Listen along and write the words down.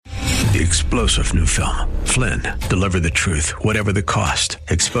the explosive new film, Flynn, Deliver the Truth, Whatever the Cost,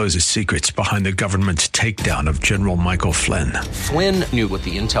 exposes secrets behind the government's takedown of General Michael Flynn. Flynn knew what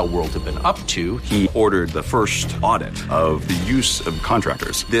the intel world had been up to. He ordered the first audit of the use of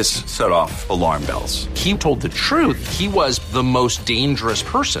contractors. This set off alarm bells. He told the truth. He was the most dangerous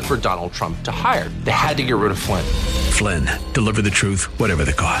person for Donald Trump to hire. They had to get rid of Flynn. Flynn, Deliver the Truth, Whatever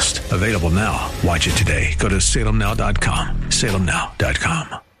the Cost. Available now. Watch it today. Go to salemnow.com.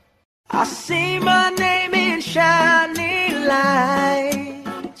 salemnow.com. I see my name in shining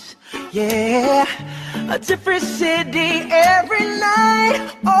lights. Yeah, a different city every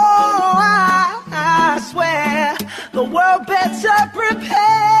night. Oh, I swear the world better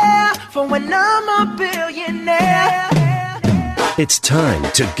prepare for when I'm a billionaire. It's time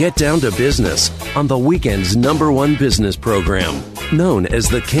to get down to business on the weekend's #1 business program. Known as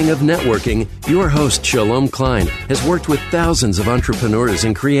the King of Networking, your host, Shalom Klein, has worked with thousands of entrepreneurs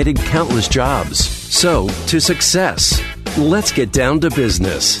and created countless jobs. So, to success. Let's get down to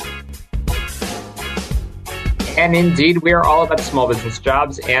business. And indeed, we are all about small business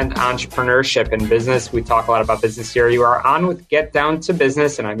jobs and entrepreneurship in business. We talk a lot about business here. You are on with Get Down to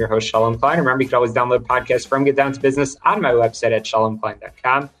Business, and I'm your host, Shalom Klein. Remember, you can always download podcasts from Get Down to Business on my website at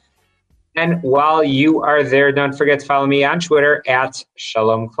shalomklein.com. And while you are there, don't forget to follow me on Twitter at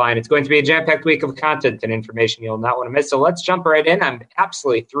Shalom Klein. It's going to be a jam-packed week of content and information you'll not want to miss. So let's jump right in. I'm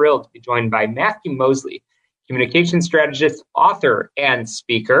absolutely thrilled to be joined by Matthew Mosley, communication strategist, author, and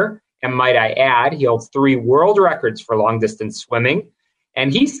speaker. And might I add, he holds 3 world records for long-distance swimming.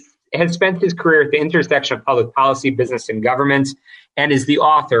 And he has spent his career at the intersection of public policy, business, and government, and is the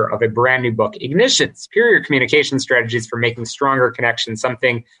author of a brand new book, Ignition, Superior Communication Strategies for Making Stronger Connections,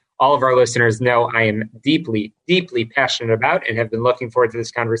 something all of our listeners know I am deeply, deeply passionate about and have been looking forward to this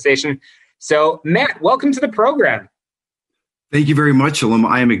conversation. So, Matt, welcome to the program. Thank you very much, Shalom.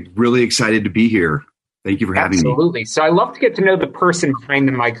 I am really excited to be here. Thank you for having me. Absolutely. So I love to get to know the person behind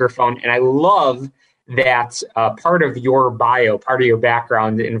the microphone, and I love that part of your bio, part of your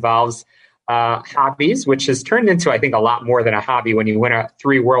background involves hobbies, which has turned into, I think, a lot more than a hobby. When you win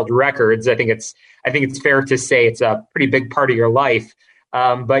 3 world records, I think it's fair to say it's a pretty big part of your life.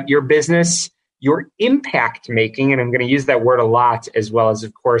 But your business, your impact making, and I'm going to use that word a lot, as well as,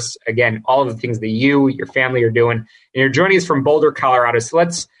 of course, again, all of the things that you, your family are doing. And you're joining us from Boulder, Colorado. So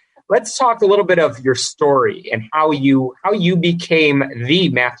let's talk a little bit of your story and how you became the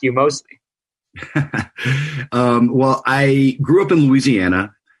Matthew Mosley. Well, I grew up in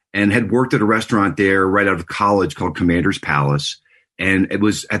Louisiana and had worked at a restaurant there right out of college called Commander's Palace. And it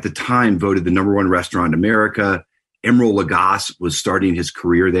was at the time voted the #1 restaurant in America. Emeril Lagasse was starting his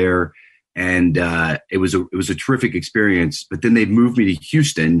career there. And it was a terrific experience. But then they moved me to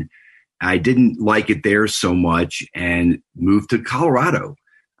Houston. I didn't like it there so much and moved to Colorado.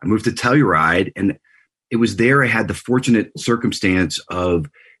 I moved to Telluride, and it was there I had the fortunate circumstance of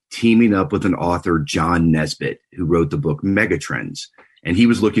teaming up with an author, John Nesbitt, who wrote the book Megatrends. And he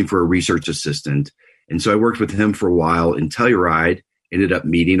was looking for a research assistant. And so I worked with him for a while in Telluride, ended up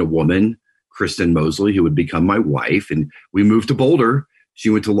meeting a woman, Kristen Mosley, who would become my wife. And we moved to Boulder. She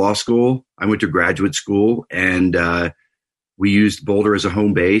went to law school. I went to graduate school. And we used Boulder as a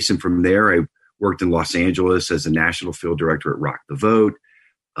home base. And from there, I worked in Los Angeles as a national field director at Rock the Vote.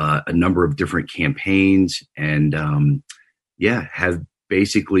 A number of different campaigns, and have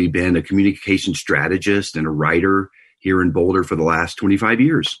basically been a communication strategist and a writer here in Boulder for the last 25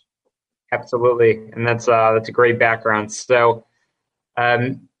 years. Absolutely, and that's a great background. So,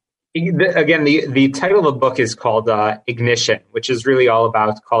 again, the title of the book is called Ignition, which is really all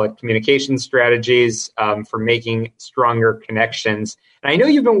about, call it, communication strategies for making stronger connections. And I know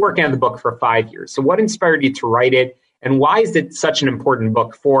you've been working on the book for 5 years. So, what inspired you to write it? And why is it such an important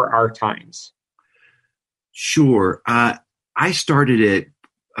book for our times? Sure. I started it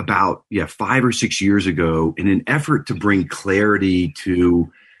about 5 or 6 years ago in an effort to bring clarity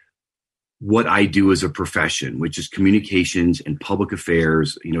to what I do as a profession, which is communications and public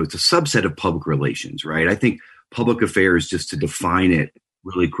affairs. You know, it's a subset of public relations, right? I think public affairs, just to define it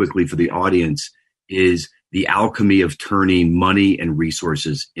really quickly for the audience, is the alchemy of turning money and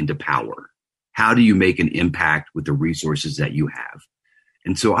resources into power. How do you make an impact with the resources that you have?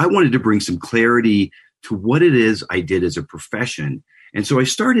 And so I wanted to bring some clarity to what it is I did as a profession. And so I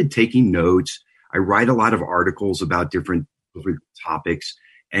started taking notes. I write a lot of articles about different topics,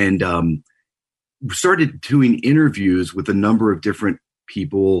 and started doing interviews with a number of different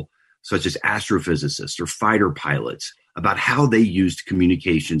people, such as astrophysicists or fighter pilots, about how they used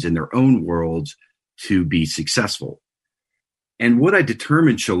communications in their own worlds to be successful. And what I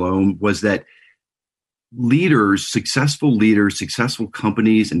determined, Shalom, was that successful leaders, successful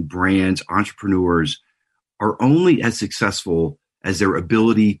companies and brands, entrepreneurs are only as successful as their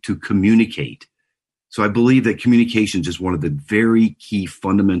ability to communicate. So I believe that communications is one of the very key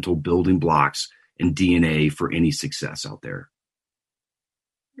fundamental building blocks and DNA for any success out there.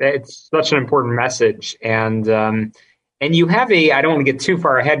 It's such an important message. And you have I don't want to get too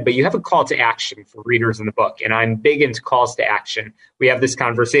far ahead, but you have a call to action for readers in the book. And I'm big into calls to action. We have this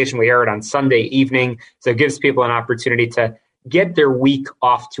conversation. We air it on Sunday evening. So it gives people an opportunity to get their week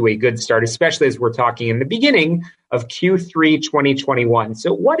off to a good start, especially as we're talking in the beginning of Q3 2021.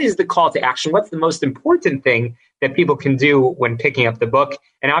 So what is the call to action? What's the most important thing that people can do when picking up the book?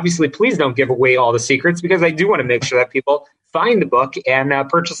 And obviously, please don't give away all the secrets, because I do want to make sure that people find the book and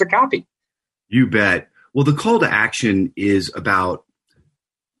purchase a copy. You bet. Well, the call to action is about,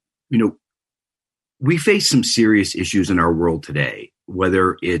 we face some serious issues in our world today,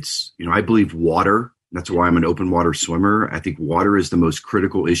 whether it's, I believe water. That's why I'm an open water swimmer. I think water is the most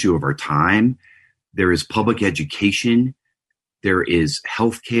critical issue of our time. There is public education. There is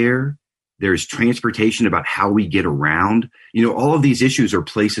healthcare. There's transportation, about how we get around. All of these issues are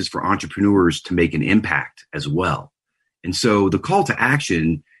places for entrepreneurs to make an impact as well. And so the call to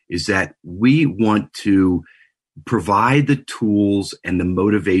action is that we want to provide the tools and the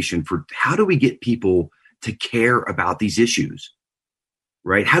motivation for how do we get people to care about these issues,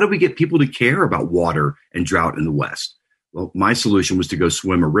 right? How do we get people to care about water and drought in the West? Well, my solution was to go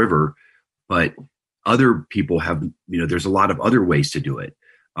swim a river, but other people have, there's a lot of other ways to do it.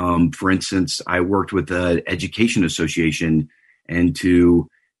 For instance, I worked with the Education Association, and to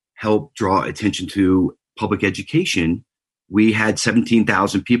help draw attention to public education, we had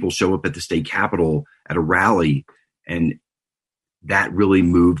 17,000 people show up at the state capitol at a rally, and that really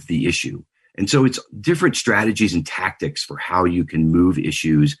moved the issue. And so it's different strategies and tactics for how you can move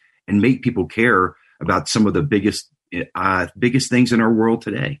issues and make people care about some of the biggest things in our world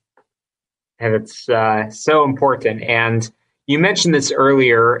today. And it's so important. And you mentioned this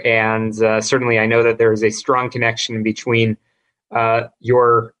earlier, and certainly I know that there is a strong connection between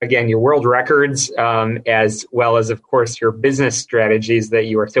your world records, as well as, of course, your business strategies that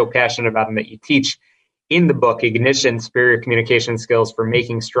you are so passionate about and that you teach in the book, Ignition, Superior Communication Skills for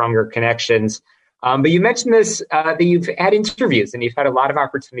Making Stronger Connections. But you mentioned this, that you've had interviews and you've had a lot of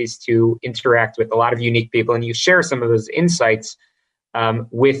opportunities to interact with a lot of unique people, and you share some of those insights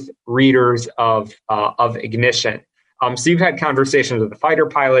with readers of Ignition. So you've had conversations with the fighter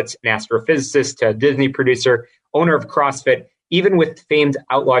pilots, an astrophysicist, a Disney producer, owner of CrossFit, even with famed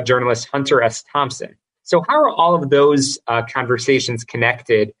outlaw journalist Hunter S. Thompson. So how are all of those conversations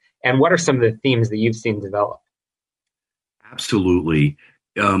connected, and what are some of the themes that you've seen develop? Absolutely.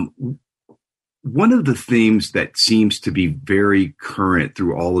 One of the themes that seems to be very current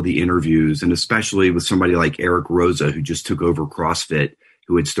through all of the interviews, and especially with somebody like Eric Rosa, who just took over CrossFit,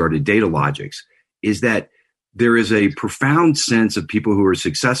 who had started Data Logics, is that there is a profound sense of people who are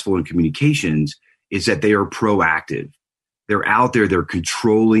successful in communications is that they are proactive. They're out there, they're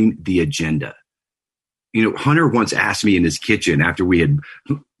controlling the agenda. Hunter once asked me in his kitchen after we had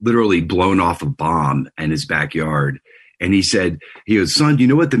literally blown off a bomb in his backyard. And he goes, son, do you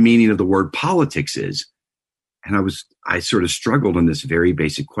know what the meaning of the word politics is? And I sort of struggled on this very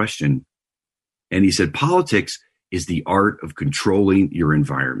basic question. And he said, politics is the art of controlling your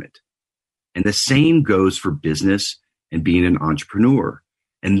environment. And the same goes for business and being an entrepreneur.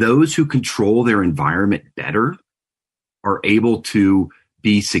 And those who control their environment better are able to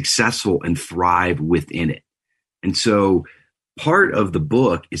be successful and thrive within it. And so part of the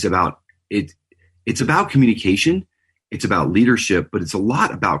book is about it. It's about communication. It's about leadership, but it's a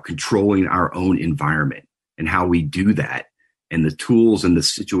lot about controlling our own environment and how we do that, and the tools and the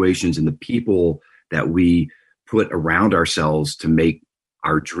situations and the people that we put around ourselves to make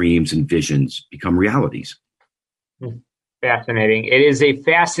our dreams and visions become realities. Fascinating. It is a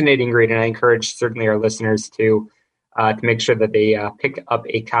fascinating read, and I encourage certainly our listeners to make sure that they pick up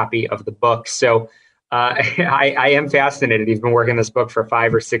a copy of the book. So I am fascinated. You've been working on this book for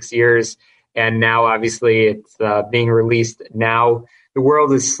 5 or 6 years, and now obviously it's being released now. The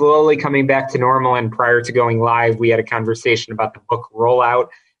world is slowly coming back to normal, and prior to going live, we had a conversation about the book rollout.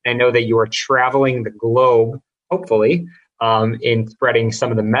 I know that you are traveling the globe, hopefully, in spreading some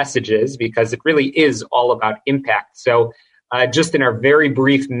of the messages, because it really is all about impact. So just in our very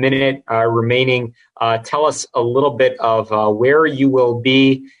brief minute remaining, tell us a little bit of where you will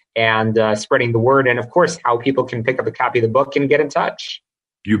be and spreading the word, and of course, how people can pick up a copy of the book and get in touch.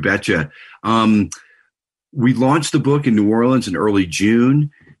 You betcha. We launched the book in New Orleans in early June,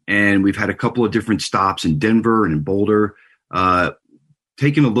 and we've had a couple of different stops in Denver and in Boulder.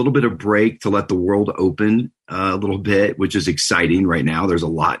 taking a little bit of break to let the world open a little bit, which is exciting right now. There's a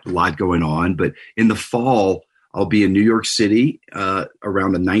lot going on. But in the fall, I'll be in New York City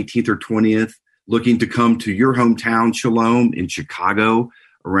around the 19th or 20th, looking to come to your hometown, Shalom, in Chicago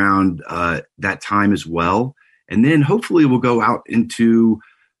around that time as well. And then hopefully we'll go out into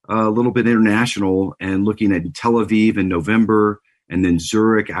a little bit international and looking at Tel Aviv in November, and then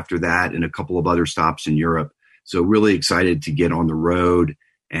Zurich after that, and a couple of other stops in Europe. So really excited to get on the road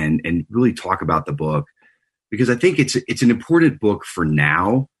and really talk about the book, because I think it's an important book for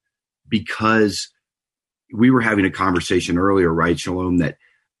now, because we were having a conversation earlier, right, Shalom, that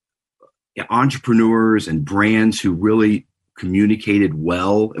entrepreneurs and brands who really communicated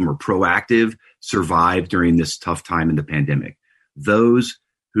well and were proactive survived during this tough time in the pandemic. Those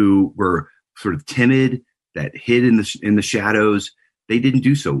who were sort of timid, that hid in the shadows, they didn't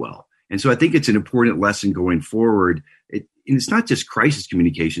do so well. And so I think it's an important lesson going forward. And it's not just crisis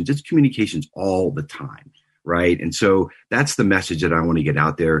communications, it's communications all the time, right? And so that's the message that I want to get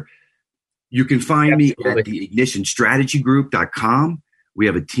out there. You can find me at the ignitionstrategygroup.com. We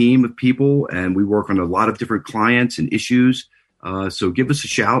have a team of people, and we work on a lot of different clients and issues. So give us a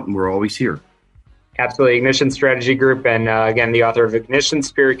shout, and we're always here. Absolutely. Ignition Strategy Group. And again, the author of Ignition: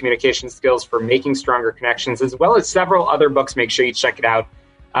 Superior Communication Skills for Making Stronger Connections, as well as several other books. Make sure you check it out.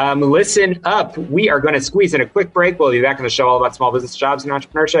 Listen up. We are going to squeeze in a quick break. We'll be back on the show all about small business, jobs, and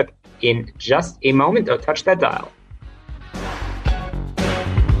entrepreneurship in just a moment. Don't touch that dial.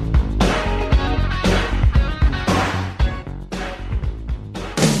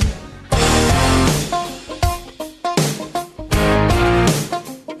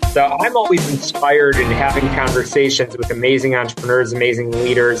 So I'm always inspired in having conversations with amazing entrepreneurs, amazing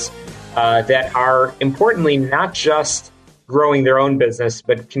leaders that are importantly not just growing their own business,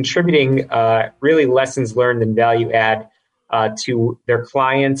 but contributing really lessons learned and value add to their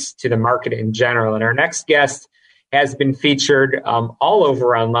clients, to the market in general. And our next guest has been featured all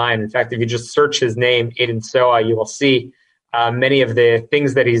over online. In fact, if you just search his name, Aidan Soa, you will see many of the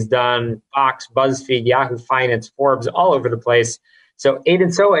things that he's done: Fox, BuzzFeed, Yahoo Finance, Forbes, all over the place. So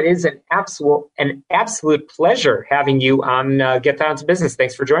Aidan Soa, it is an absolute pleasure having you on Get Down to Business.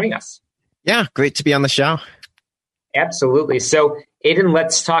 Thanks for joining us. Yeah, great to be on the show. Absolutely. So Aidan,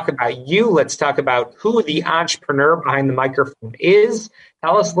 let's talk about you. Let's talk about who the entrepreneur behind the microphone is.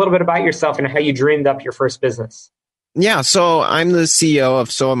 Tell us a little bit about yourself and how you dreamed up your first business. Yeah, so I'm the CEO of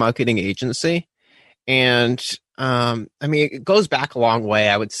Soa Marketing Agency. And it goes back a long way.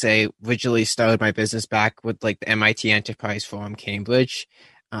 I would say originally started my business back with like the MIT Enterprise Forum, Cambridge.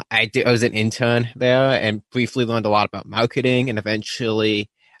 I was an intern there and briefly learned a lot about marketing. And eventually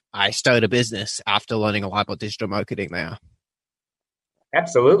I started a business after learning a lot about digital marketing there.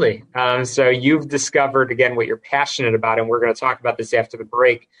 Absolutely. So you've discovered, again, what you're passionate about, and we're going to talk about this after the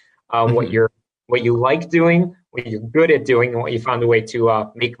break, what you like doing, what you're good at doing, and what you found a way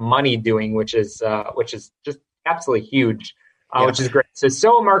to make money doing, which is just absolutely huge, which is great. So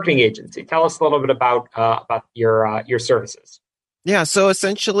Soa Marketing Agency, tell us a little bit about your services. Yeah, so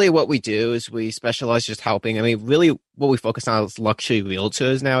essentially what we do is we specialize just helping. Really what we focus on is luxury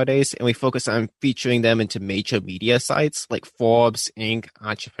realtors nowadays, and we focus on featuring them into major media sites like Forbes, Inc.,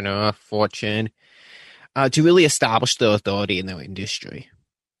 Entrepreneur, Fortune, to really establish their authority in their industry.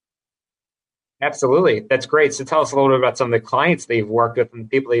 Absolutely. That's great. So tell us a little bit about some of the clients that you've worked with and the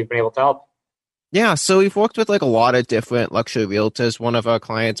people that you've been able to help. Yeah, so we've worked with like a lot of different luxury realtors. One of our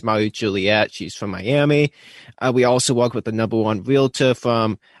clients, Marie Juliet, she's from Miami. We also work with the number one realtor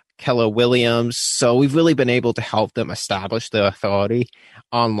from Keller Williams. So we've really been able to help them establish their authority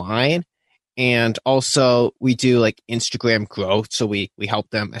online. And also we do like Instagram growth. So we help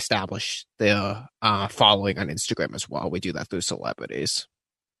them establish their following on Instagram as well. We do that through celebrities.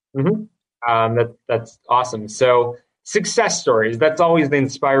 Mm-hmm. That's awesome. So success stories, that's always the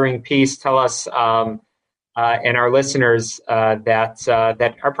inspiring piece. Tell us and our listeners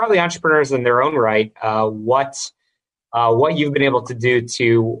that are probably entrepreneurs in their own right, what you've been able to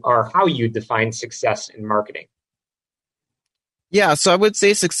do or how you define success in marketing. Yeah, so I would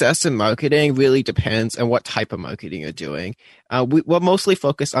say success in marketing really depends on what type of marketing you're doing. We're mostly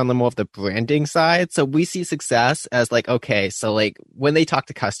focused on the more of the branding side. So we see success as like, okay, so like when they talk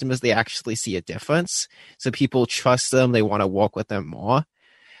to customers, they actually see a difference. So people trust them. They want to work with them more.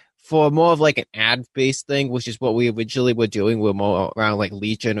 For more of like an ad-based thing, which is what we originally were doing, we're more around like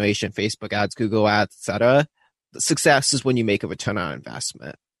lead generation, Facebook ads, Google ads, etc. Success is when you make a return on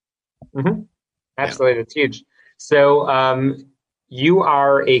investment. Mm-hmm. Absolutely. Yeah. That's huge. So, you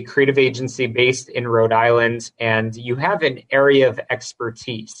are a creative agency based in Rhode Island, and you have an area of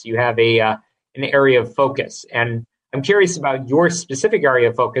expertise. You have an area of focus. And I'm curious about your specific area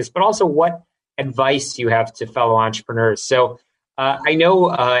of focus, but also what advice you have to fellow entrepreneurs. So I know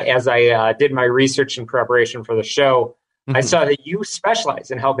as I did my research in preparation for the show, I saw that you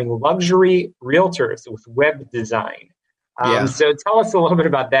specialize in helping luxury realtors with web design. So tell us a little bit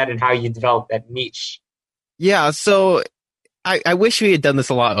about that and how you developed that niche. Yeah, so I wish we had done this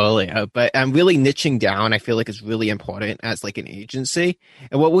a lot earlier, but I'm really niching down. I feel like it's really important as like an agency.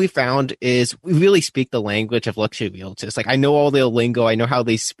 And what we found is we really speak the language of luxury realtors. Like I know all their lingo. I know how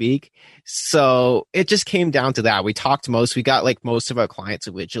they speak. So it just came down to that. We got like most of our clients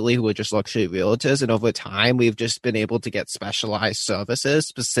originally who were just luxury realtors. And over time, we've just been able to get specialized services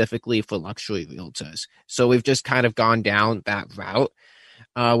specifically for luxury realtors. So we've just kind of gone down that route.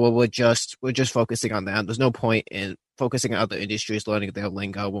 Where we're just focusing on that. There's no point in focusing on other industries, learning their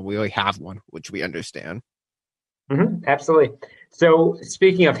lingo when we already have one, which we understand. Absolutely. So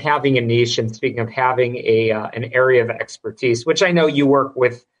speaking of having a niche and speaking of having an area of expertise, which I know you work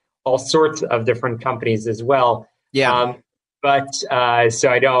with all sorts of different companies as well. Yeah. So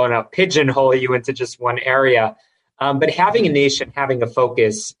I don't want to pigeonhole you into just one area. But having a niche and having a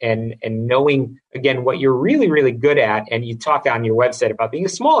focus and knowing, again, what you're really, really good at, and you talk on your website about being a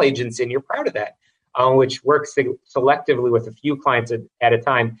small agency and you're proud of that, which works selectively with a few clients at a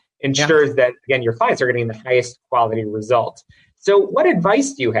time, ensures that, again, your clients are getting the highest quality result. So what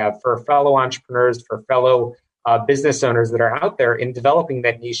advice do you have for fellow entrepreneurs, for fellow business owners that are out there in developing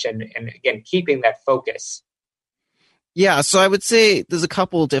that niche and again, keeping that focus? Yeah, so I would say there's a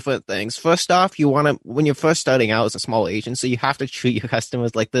couple of different things. First off, when you're first starting out as a small agency, you have to treat your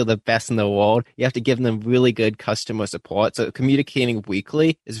customers like they're the best in the world. You have to give them really good customer support. So communicating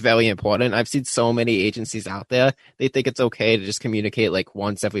weekly is very important. I've seen so many agencies out there. They think it's okay to just communicate like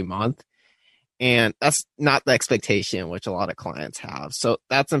once every month. And that's not the expectation which a lot of clients have. So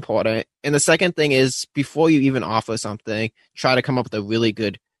that's important. And the second thing is before you even offer something, try to come up with a really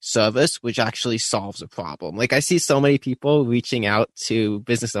good service which actually solves a problem. Like I see so many people reaching out to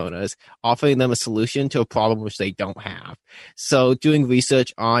business owners, offering them a solution to a problem which they don't have. So doing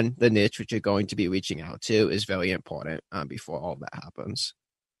research on the niche which you're going to be reaching out to is very important before all that happens.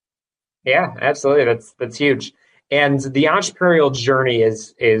 Yeah, absolutely. That's huge. And the entrepreneurial journey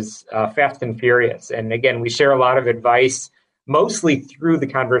is fast and furious. And again, we share a lot of advice, mostly through the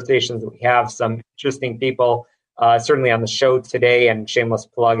conversations that we have. Some interesting people certainly on the show today, and shameless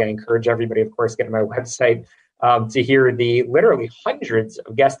plug, I encourage everybody, of course, get to my website to hear the literally hundreds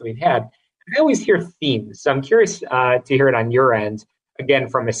of guests that we've had. I always hear themes. So I'm curious to hear it on your end, again,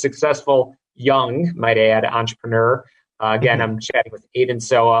 from a successful, young, might I add, entrepreneur. Again, I'm chatting with Aiden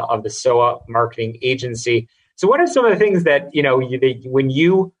Soa of the Soa Marketing Agency. So what are some of the things that, when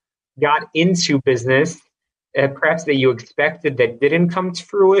you got into business, perhaps that you expected that didn't come to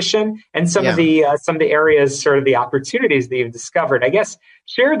fruition, and some of the areas, sort of the opportunities that you've discovered? I guess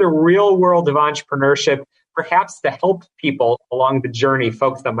share the real world of entrepreneurship, perhaps to help people along the journey,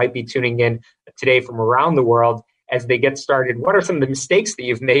 folks that might be tuning in today from around the world as they get started. What are some of the mistakes that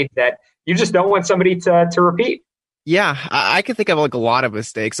you've made that you just don't want somebody to repeat? Yeah, I can think of like a lot of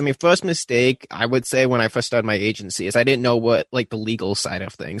mistakes. I mean, first mistake, I would say when I first started my agency is I didn't know what like the legal side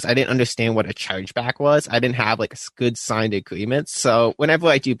of things. I didn't understand what a chargeback was. I didn't have like a good signed agreement. So whenever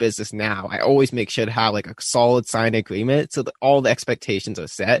I do business now, I always make sure to have like a solid signed agreement so that all the expectations are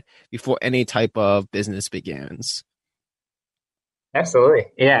set before any type of business begins. Absolutely.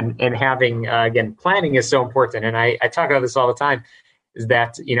 Yeah. And having, again, planning is so important. And I talk about this all the time, is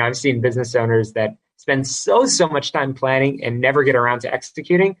that, I've seen business owners that spend so much time planning and never get around to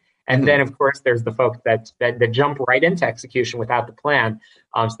executing. And then, of course, there's the folks that jump right into execution without the plan.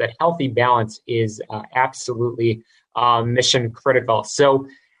 So that healthy balance is absolutely mission critical. So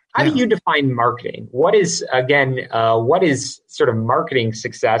how do you define marketing? What is sort of marketing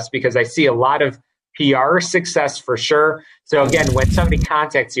success? Because I see a lot of PR success for sure. So again, when somebody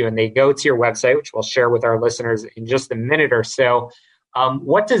contacts you and they go to your website, which we'll share with our listeners in just a minute or so,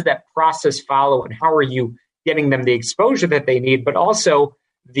 what does that process follow, and how are you getting them the exposure that they need, but also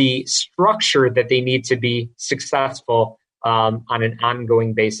the structure that they need to be successful on an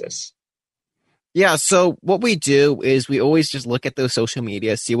ongoing basis? Yeah, so what we do is we always just look at their social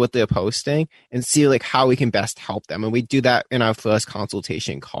media, see what they're posting, and see like how we can best help them. And we do that in our first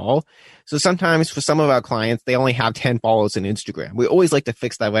consultation call. So sometimes for some of our clients, they only have 10 followers on Instagram. We always like to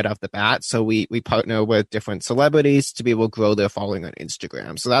fix that right off the bat. So we partner with different celebrities to be able to grow their following on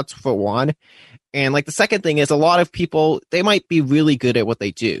Instagram. So that's for one. And like the second thing is a lot of people, they might be really good at what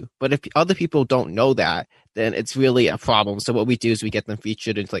they do, but if other people don't know that, then it's really a problem. So what we do is we get them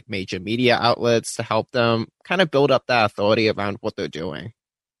featured into like major media outlets to help them kind of build up that authority around what they're doing.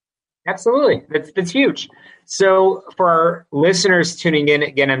 Absolutely. That's huge. So for our listeners tuning in,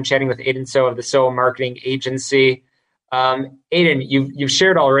 again, I'm chatting with Aiden So of the SOA Marketing Agency. Aiden, you've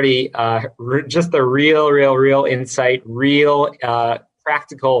shared already just the real insight, real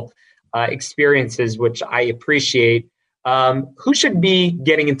practical experiences, which I appreciate. Who should be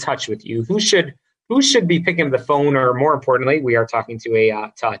getting in touch with you? Who should be picking up the phone, or more importantly, we are talking to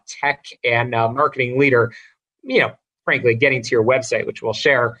a tech and marketing leader, frankly, getting to your website, which we'll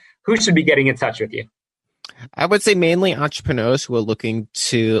share. Who should be getting in touch with you? I would say mainly entrepreneurs who are looking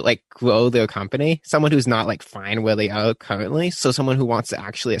to grow their company, someone who's not fine where they are currently. So someone who wants to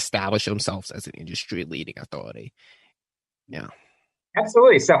actually establish themselves as an industry leading authority. Yeah.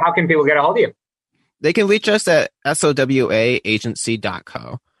 Absolutely. So how can people get a hold of you? They can reach us at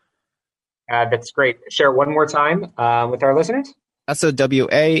sowaagency.co. That's great. Share it one more time with our listeners.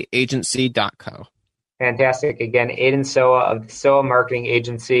 sowaagency.co. Fantastic. Again, Aiden Soa of the SOA Marketing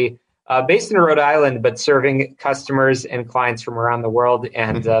Agency, based in Rhode Island, but serving customers and clients from around the world.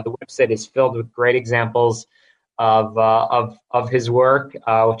 And the website is filled with great examples of his work,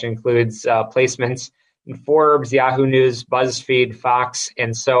 which includes placements in Forbes, Yahoo News, BuzzFeed, Fox,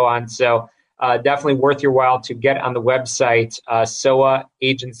 and so on. So definitely worth your while to get on the website,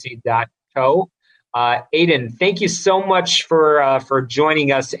 sowaagency.co. Aiden, thank you so much for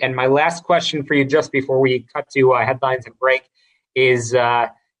joining us. And my last question for you, just before we cut to headlines and break, is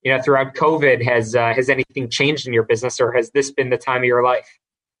throughout COVID, has anything changed in your business, or has this been the time of your life?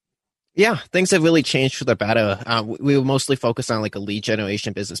 Yeah, things have really changed for the better. We were mostly focused on a lead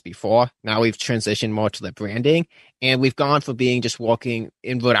generation business before. Now we've transitioned more to the branding, and we've gone from being just walking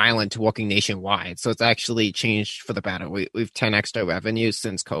in Rhode Island to walking nationwide. So it's actually changed for the better. We've 10x'd our revenue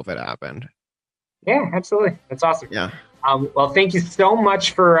since COVID happened. Yeah, absolutely. That's awesome. Yeah. Well, thank you so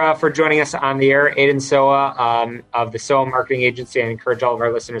much for joining us on the air, Aiden Soa of the SOA Marketing Agency. I encourage all of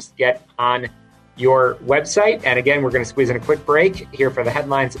our listeners to get on your website. And again, we're going to squeeze in a quick break here for the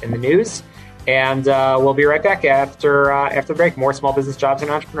headlines and the news. And we'll be right back after the break. More small business jobs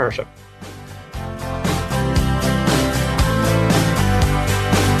and entrepreneurship.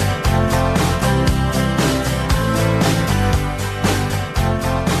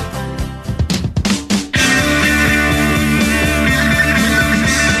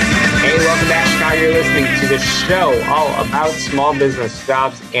 You're listening to the show all about small business,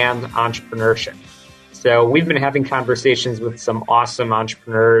 jobs, and entrepreneurship. So we've been having conversations with some awesome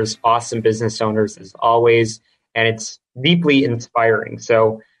entrepreneurs, awesome business owners as always, and it's deeply inspiring.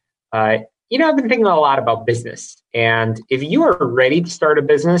 So, I've been thinking a lot about business. And if you are ready to start a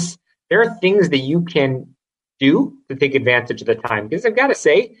business, there are things that you can do to take advantage of the time. Because I've got to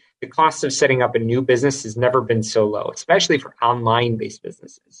say, the cost of setting up a new business has never been so low, especially for online-based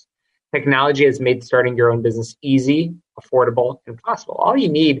businesses. Technology has made starting your own business easy, affordable, and possible. All you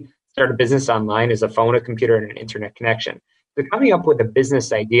need to start a business online is a phone, a computer, and an internet connection. So coming up with a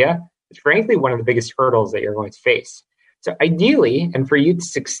business idea is frankly one of the biggest hurdles that you're going to face. So ideally, and for you to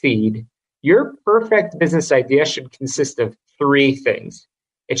succeed, your perfect business idea should consist of three things.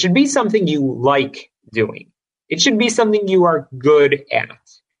 It should be something you like doing. It should be something you are good at.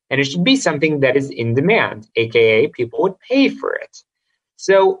 And it should be something that is in demand, aka people would pay for it.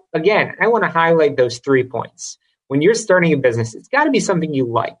 So again, I want to highlight those 3 points. When you're starting a business, it's got to be something you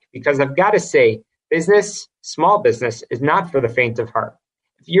like, because I've got to say, business, small business, is not for the faint of heart.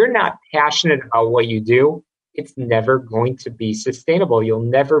 If you're not passionate about what you do, it's never going to be sustainable. You'll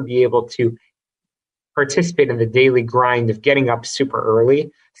never be able to participate in the daily grind of getting up super early,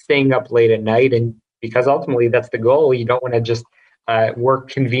 staying up late at night, and because ultimately that's the goal. You don't want to just work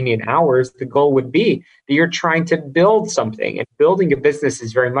convenient hours. The goal would be that you're trying to build something, and building a business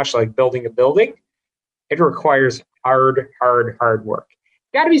is very much like building a building. It requires hard work.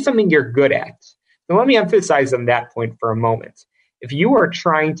 It's got to be something you're good at. So let me emphasize on that point for a moment. If you are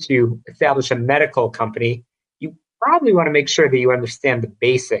trying to establish a medical company, you probably want to make sure that you understand the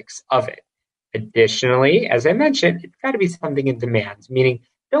basics of it. Additionally, as I mentioned, it's got to be something in demand, meaning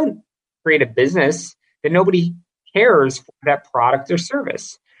don't create a business that nobody cares for that product or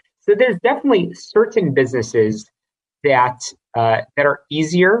service. So there's definitely certain businesses that are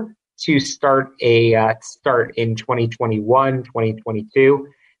easier to start in 2021, 2022.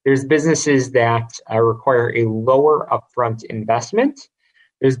 There's businesses that require a lower upfront investment.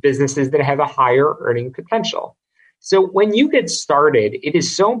 There's businesses that have a higher earning potential. So when you get started, it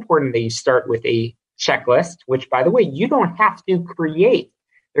is so important that you start with a checklist, which, by the way, you don't have to create.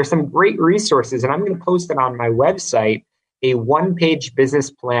 There's some great resources, and I'm going to post it on my website, a one-page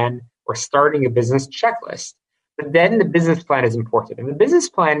business plan or starting a business checklist. But then the business plan is important. And the business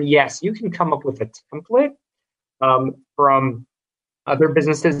plan, yes, you can come up with a template from other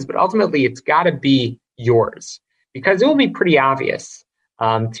businesses, but ultimately it's got to be yours because it will be pretty obvious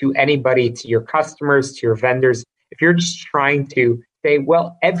to anybody, to your customers, to your vendors. If you're just trying to say,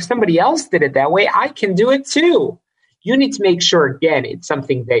 well, if somebody else did it that way, I can do it too. You need to make sure, again, it's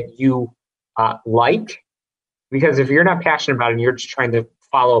something that you like, because if you're not passionate about it and you're just trying to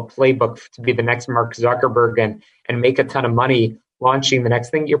follow a playbook to be the next Mark Zuckerberg and make a ton of money launching the next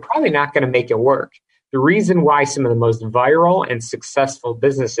thing, you're probably not going to make it work. The reason why some of the most viral and successful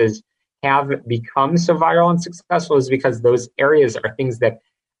businesses have become so viral and successful is because those areas are things that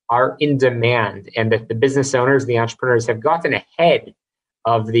are in demand, and that the business owners, the entrepreneurs, have gotten ahead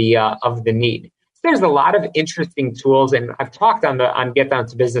of the need. So there's a lot of interesting tools, and I've talked on Get Down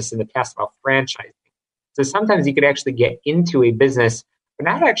to Business in the past about franchising. So sometimes you could actually get into a business, but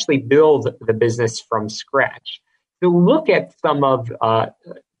not actually build the business from scratch. So look at some of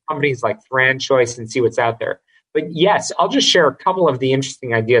companies like FranChoice and see what's out there. But yes, I'll just share a couple of the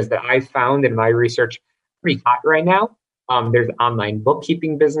interesting ideas that I found in my research pretty hot right now. There's online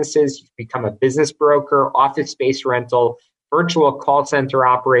bookkeeping businesses. You can become a business broker, office space rental, virtual call center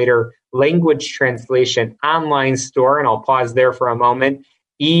operator, language translation, online store. And I'll pause there for a moment.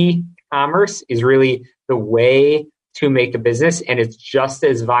 E-commerce is really the way to make a business, and it's just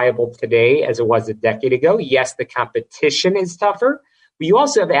as viable today as it was a decade ago. Yes, the competition is tougher, but you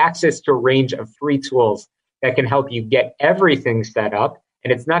also have access to a range of free tools that can help you get everything set up.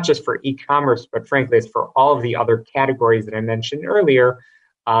 And it's not just for e-commerce, but frankly, it's for all of the other categories that I mentioned earlier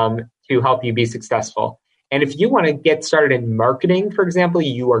to help you be successful. And if you want to get started in marketing, for example,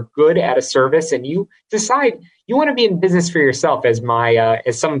 you are good at a service and you decide you want to be in business for yourself, as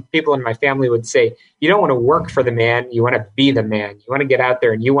some people in my family would say, you don't want to work for the man, you want to be the man. You want to get out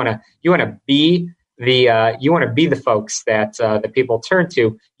there and you want to be the folks that the people turn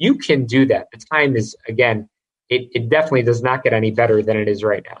to. You can do that. The time is, again, it definitely does not get any better than it is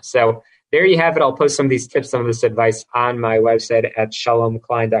right now. So there you have it. I'll post some of these tips, some of this advice on my website at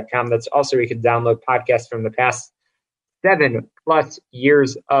shalomklein.com. That's also where you can download podcasts from the past 7+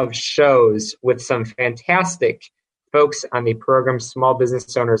 years of shows with some fantastic folks on the program, small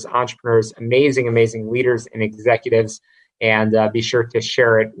business owners, entrepreneurs, amazing, amazing leaders and executives. And be sure to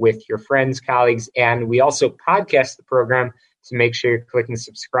share it with your friends, colleagues. And we also podcast the program. So make sure you're clicking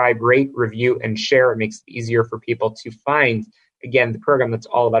subscribe, rate, review, and share. It makes it easier for people to find, again, the program that's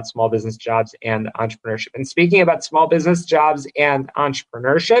all about small business jobs and entrepreneurship. And speaking about small business jobs and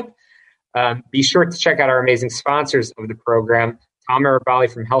entrepreneurship, be sure to check out our amazing sponsors of the program, Tom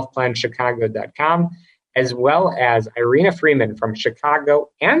Arabali from healthplanchicago.com, as well as Irina Freeman from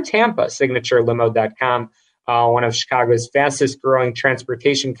Chicago and Tampa, signaturelimo.com, one of Chicago's fastest growing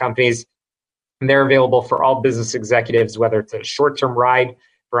transportation companies. And they're available for all business executives, whether it's a short-term ride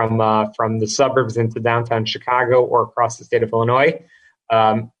from the suburbs into downtown Chicago or across the state of Illinois,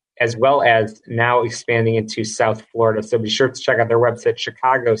 as well as now expanding into South Florida. So be sure to check out their website,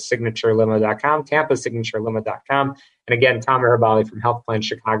 chicagosignaturelimo.com, tampasignaturelimo.com. And again, Tom Arabali from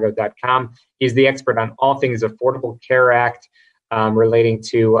healthplanchicago.com. He's the expert on all things Affordable Care Act relating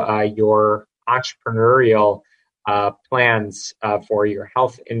to your entrepreneurial plans for your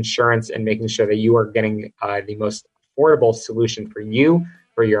health insurance and making sure that you are getting the most affordable solution for you,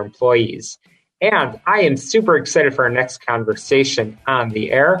 for your employees. And I am super excited for our next conversation on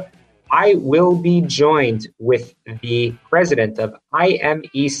the air. I will be joined with the president of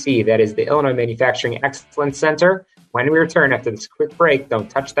IMEC, that is the Illinois Manufacturing Excellence Center. When we return after this quick break, don't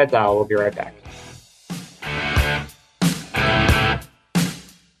touch that dial. We'll be right back.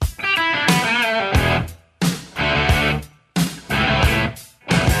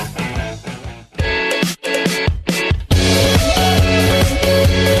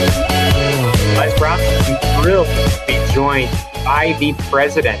 Thrilled to be joined by the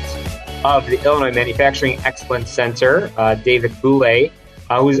president of the Illinois Manufacturing Excellence Center, David Boulay,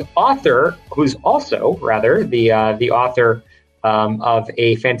 who's also the author of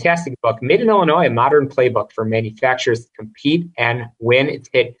a fantastic book, Made in Illinois, a modern playbook for manufacturers to compete and win. It's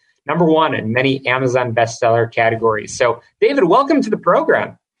hit #1 in many Amazon bestseller categories. So, David, welcome to the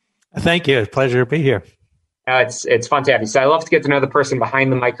program. Thank you. It's a pleasure to be here. It's fun to have you. So I love to get to know the person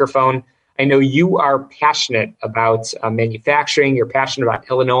behind the microphone. I know you are passionate about manufacturing. You're passionate about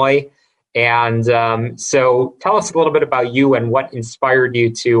Illinois. And so tell us a little bit about you and what inspired you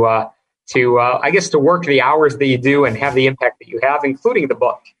to work the hours that you do and have the impact that you have, including the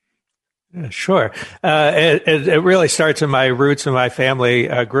book. Sure. It really starts in my roots in my family.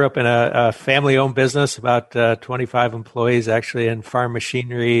 I grew up in a family-owned business, about 25 employees actually in farm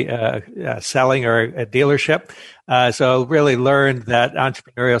machinery selling or a dealership. So really learned that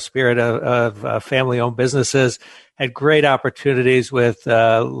entrepreneurial spirit of family-owned businesses. Had great opportunities with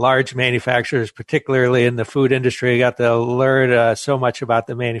large manufacturers, particularly in the food industry. I got to learn so much about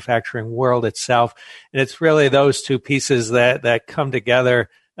the manufacturing world itself. And it's really those two pieces that come together,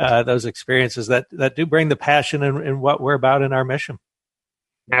 those experiences that do bring the passion in what we're about in our mission.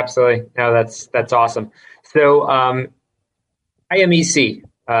 Absolutely. No, that's awesome. So IMEC,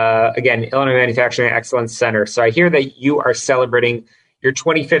 again, Illinois Manufacturing Excellence Center. So I hear that you are celebrating your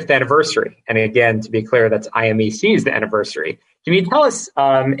 25th anniversary. And again, to be clear, that's IMEC's anniversary. Can you tell us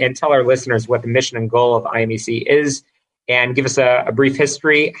and tell our listeners what the mission and goal of IMEC is and give us a brief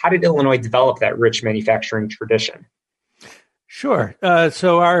history? How did Illinois develop that rich manufacturing tradition? Sure.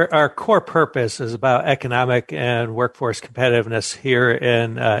 So our core purpose is about economic and workforce competitiveness here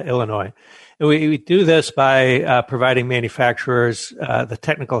in Illinois. And we do this by providing manufacturers the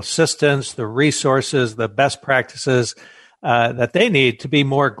technical assistance, the resources, the best practices that they need to be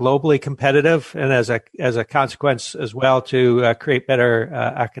more globally competitive, and as a consequence as well to create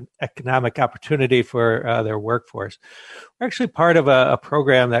better economic opportunity for their workforce. We're actually part of a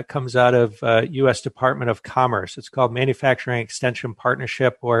program that comes out of U.S. Department of Commerce. It's called Manufacturing Extension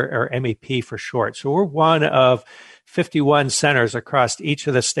Partnership, or MEP for short. So we're one of 51 centers across each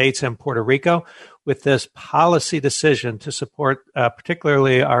of the states and Puerto Rico with this policy decision to support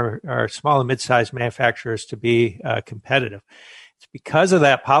particularly our small and mid-sized manufacturers to be competitive. It's because of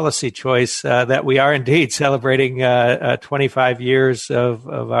that policy choice that we are indeed celebrating 25 years of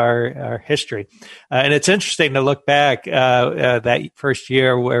our history. And it's interesting to look back that first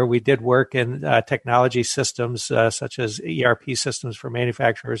year where we did work in technology systems such as ERP systems for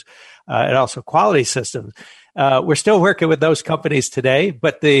manufacturers and also quality systems. We're still working with those companies today,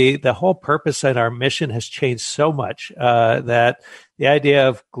 but the whole purpose and our mission has changed so much that the idea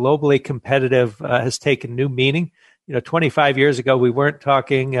of globally competitive has taken new meaning. 25 years ago, we weren't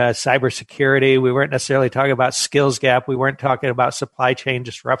talking cybersecurity. We weren't necessarily talking about skills gap. We weren't talking about supply chain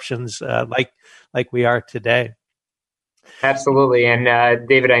disruptions like we are today. Absolutely. And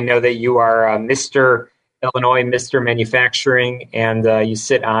David, I know that you are Mr. Illinois, Mr. Manufacturing, and you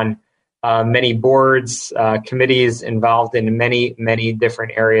sit on many boards, committees involved in many, many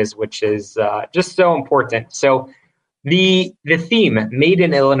different areas, which is just so important. So the theme, Made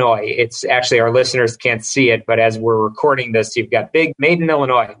in Illinois, it's actually, our listeners can't see it, but as we're recording this, you've got big Made in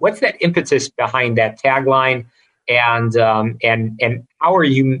Illinois. What's that impetus behind that tagline? And how are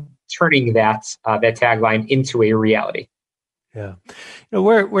you turning that tagline into a reality? Yeah,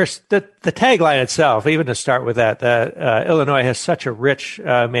 we're the tagline itself. Even to start with that Illinois has such a rich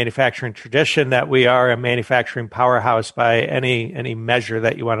manufacturing tradition that we are a manufacturing powerhouse by any measure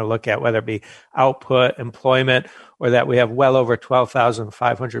that you want to look at, whether it be output, employment, or that we have well over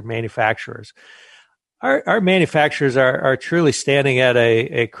 12,500 manufacturers. Our manufacturers are truly standing at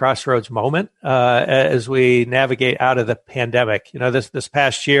a crossroads moment as we navigate out of the pandemic. This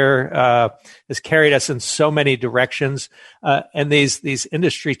past year has carried us in so many directions, and these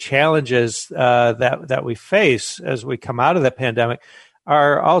industry challenges that we face as we come out of the pandemic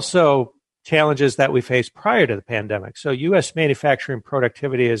are also challenges that we faced prior to the pandemic. So, U.S. manufacturing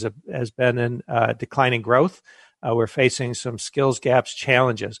productivity has been in declining growth. We're facing some skills gaps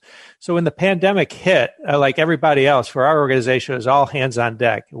challenges. So when the pandemic hit, like everybody else, for our organization, it was all hands on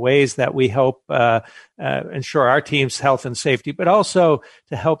deck, ways that we help ensure our team's health and safety, but also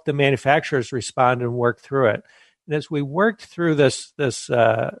to help the manufacturers respond and work through it. And as we worked through this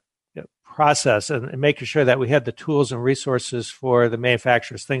process and making sure that we had the tools and resources for the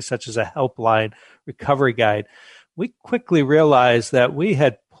manufacturers, things such as a helpline, recovery guide, we quickly realized that we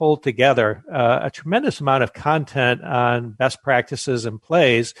had pulled together a tremendous amount of content on best practices and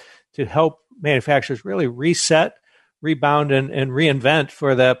plays to help manufacturers really reset, rebound, and reinvent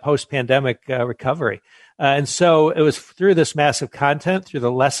for the post-pandemic recovery. And so it was through this massive content, through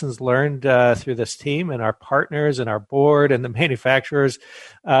the lessons learned through this team and our partners and our board and the manufacturers,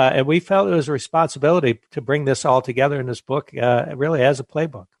 and we felt it was a responsibility to bring this all together in this book really as a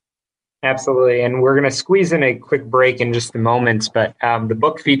playbook. Absolutely. And we're going to squeeze in a quick break in just a moment, but the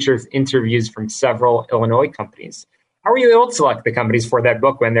book features interviews from several Illinois companies. How were you able to select the companies for that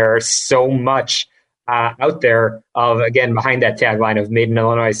book when there are so much out there behind that tagline of Made in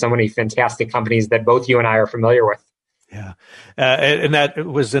Illinois, so many fantastic companies that both you and I are familiar with? Yeah. And that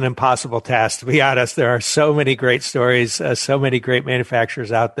was an impossible task, to be honest. There are so many great stories, so many great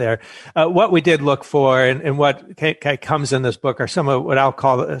manufacturers out there. What we did look for and what comes in this book are some of what I'll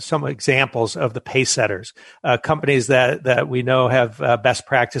call some examples of the pace setters, companies that we know have best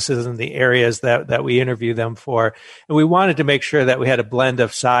practices in the areas that we interview them for. And we wanted to make sure that we had a blend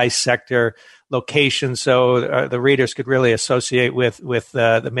of size, sector, location, so the readers could really associate with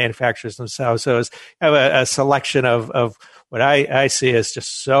the manufacturers themselves. So it's kind of a selection of what I see as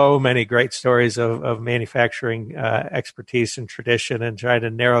just so many great stories of manufacturing expertise and tradition, and trying to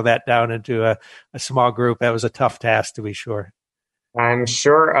narrow that down into a small group. That was a tough task, to be sure. I'm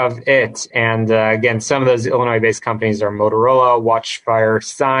sure of it. And again, some of those Illinois-based companies are Motorola, Watchfire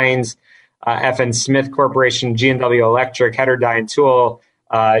Signs, FN Smith Corporation, G&W Electric, Hetterdine Tool,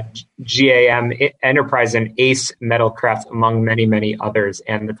 GAM Enterprise, and Ace Metalcraft, among many, many others.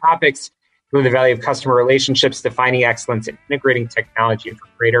 And the topics include the value of customer relationships, defining excellence, and integrating technology for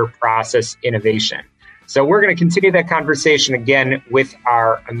greater process innovation. So we're going to continue that conversation again with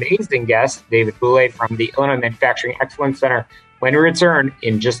our amazing guest, David Boulay from the Illinois Manufacturing Excellence Center, when we return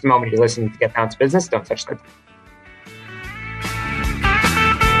in just a moment. You're listening to Get Down to Business. Don't touch that.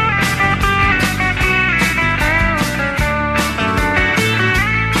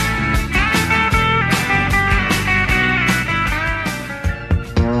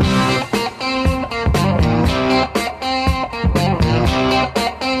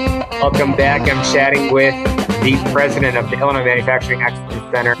 Welcome back. I'm chatting with the president of the Illinois Manufacturing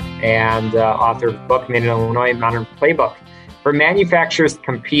Excellence Center and author of the book, Made in Illinois, Modern Playbook for Manufacturers to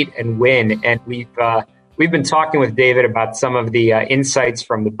Compete and Win. And we've been talking with David about some of the insights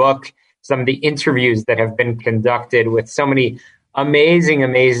from the book, some of the interviews that have been conducted with so many amazing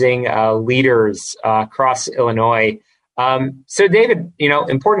leaders across Illinois. So David,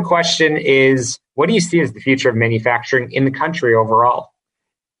 important question is, what do you see as the future of manufacturing in the country overall?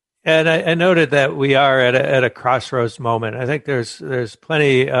 And I noted that we are at a crossroads moment. I think there's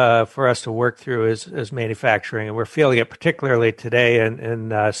plenty for us to work through as manufacturing, and we're feeling it particularly today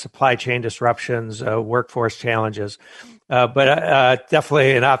in supply chain disruptions, workforce challenges. But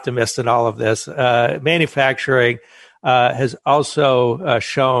definitely an optimist in all of this. Manufacturing has also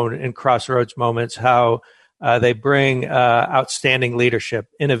shown in crossroads moments how they bring outstanding leadership,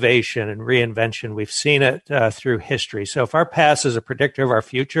 innovation, and reinvention. We've seen it through history. So if our past is a predictor of our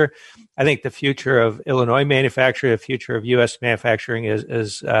future, I think the future of Illinois manufacturing, the future of U.S. manufacturing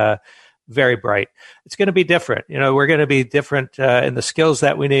is very bright. It's going to be different. We're going to be different in the skills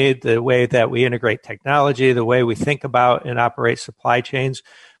that we need, the way that we integrate technology, the way we think about and operate supply chains.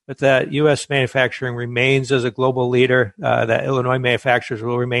 But that U.S. manufacturing remains as a global leader, that Illinois manufacturers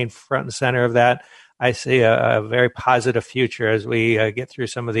will remain front and center of that. I see a very positive future as we get through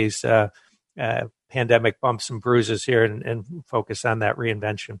some of these pandemic bumps and bruises here and focus on that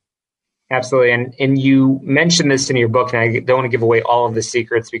reinvention. Absolutely. And you mentioned this in your book, and I don't want to give away all of the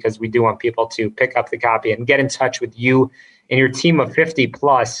secrets because we do want people to pick up the copy and get in touch with you and your team of 50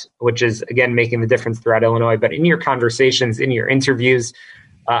 plus, which is, again, making the difference throughout Illinois. But in your conversations, in your interviews,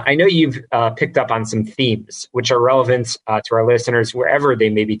 I know you've picked up on some themes which are relevant to our listeners wherever they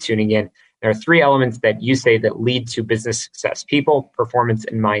may be tuning in. There are three elements that you say that lead to business success: people, performance,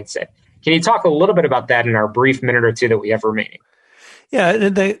 and mindset. Can you talk a little bit about that in our brief minute or two that we have remaining? Yeah,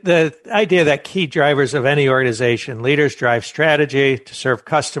 the idea that key drivers of any organization, leaders drive strategy to serve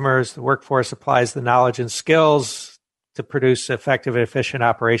customers, the workforce applies the knowledge and skills to produce effective and efficient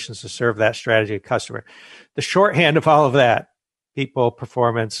operations to serve that strategy of customer. The shorthand of all of that, people,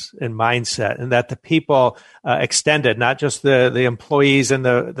 performance, and mindset, and that the people extended, not just the employees in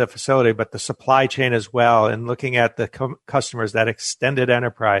the facility, but the supply chain as well, and looking at the customers, that extended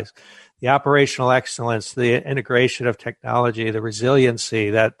enterprise, the operational excellence, the integration of technology, the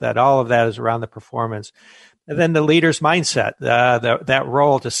resiliency, that all of that is around the performance. And then the leader's mindset, that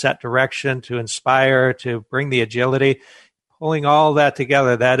role to set direction, to inspire, to bring the agility. Pulling all that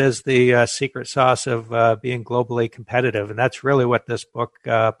together, that is the secret sauce of being globally competitive. And that's really what this book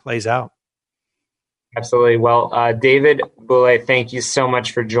plays out. Absolutely. Well, David Boulay, thank you so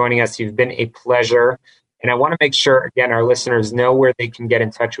much for joining us. You've been a pleasure. And I want to make sure, again, our listeners know where they can get in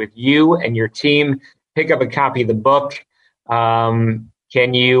touch with you and your team, pick up a copy of the book. Can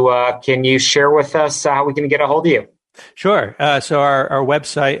you share with us how we can get a hold of you? Sure. So our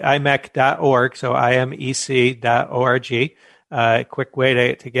website, imec.org, so imec.org. Quick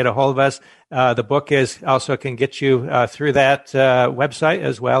way to get a hold of us. The book is also can get you through that website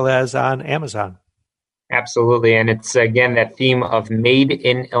as well as on Amazon. Absolutely. And it's, again, that theme of Made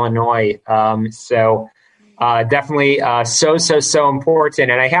in Illinois. So Definitely so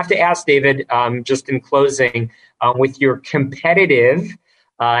important. And I have to ask, David, just in closing, with your competitive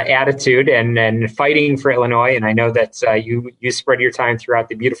attitude and fighting for Illinois, and I know that you spread your time throughout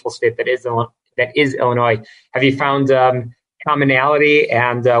the beautiful state that is Illinois. Have you found commonality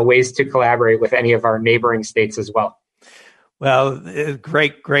and ways to collaborate with any of our neighboring states as well? Well,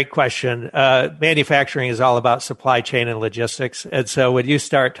 great question. Manufacturing is all about supply chain and logistics. And so when you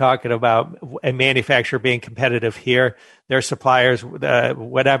start talking about a manufacturer being competitive here, their suppliers,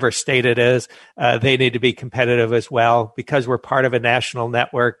 whatever state it is, they need to be competitive as well. Because we're part of a national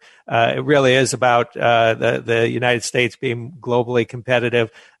network, it really is about the United States being globally competitive.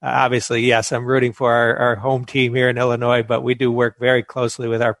 Obviously, yes, I'm rooting for our home team here in Illinois, but we do work very closely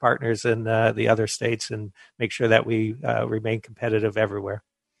with our partners in the other states and make sure that we remain competitive everywhere.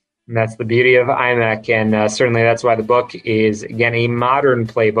 And that's the beauty of IMEC, and certainly that's why the book is, again, a modern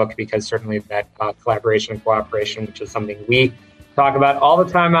playbook, because certainly that collaboration and cooperation, which is something we talk about all the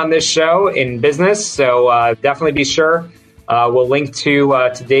time on this show in business. So definitely be sure. We'll link to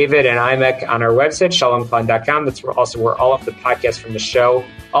David and IMEC on our website, shalomklein.com. That's also where all of the podcasts from the show,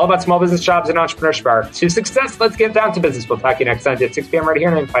 all about small business, jobs, and entrepreneurship are. To success, let's get down to business. We'll talk to you next Sunday at 6 p.m. right here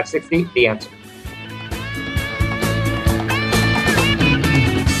on 560 The Answer.